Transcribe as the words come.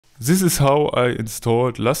This is how I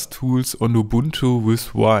installed LAStools on Ubuntu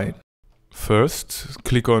with Wine. First,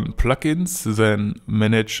 click on Plugins, then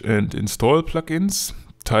Manage and Install Plugins.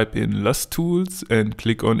 Type in LAStools and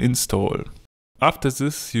click on Install. After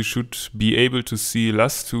this, you should be able to see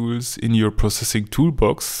LAStools in your processing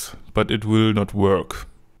toolbox, but it will not work.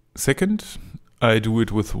 Second, I do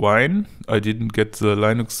it with Wine. I didn't get the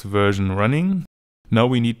Linux version running. Now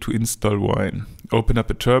we need to install Wine. Open up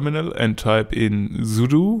a terminal and type in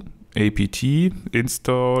sudo apt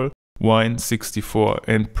install wine64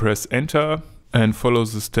 and press enter and follow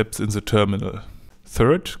the steps in the terminal.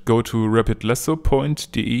 Third, go to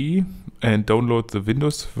rapidlasso.de and download the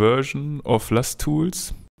Windows version of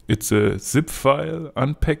LAStools. It's a zip file,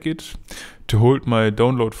 unpack it. To hold my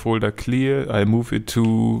download folder clear, I move it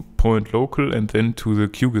to point local and then to the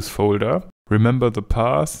QGIS folder. Remember the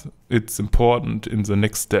path, it's important in the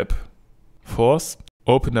next step. Fourth,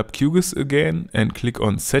 open up QGIS again and click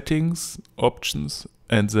on Settings, Options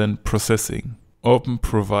and then Processing. Open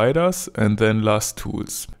Providers and then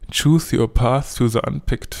LAStools. Choose your path to the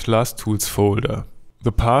unpacked LAStools folder.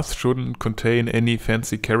 The path shouldn't contain any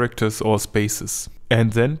fancy characters or spaces.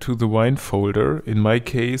 And then to the Wine folder. In my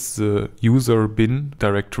case, the user bin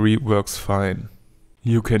directory works fine.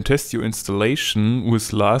 You can test your installation with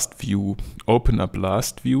LASTView. Open up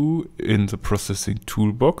LASTView in the processing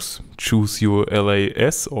toolbox, choose your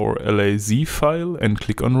LAS or LAZ file and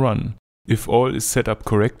click on Run. If all is set up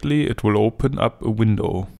correctly, it will open up a window.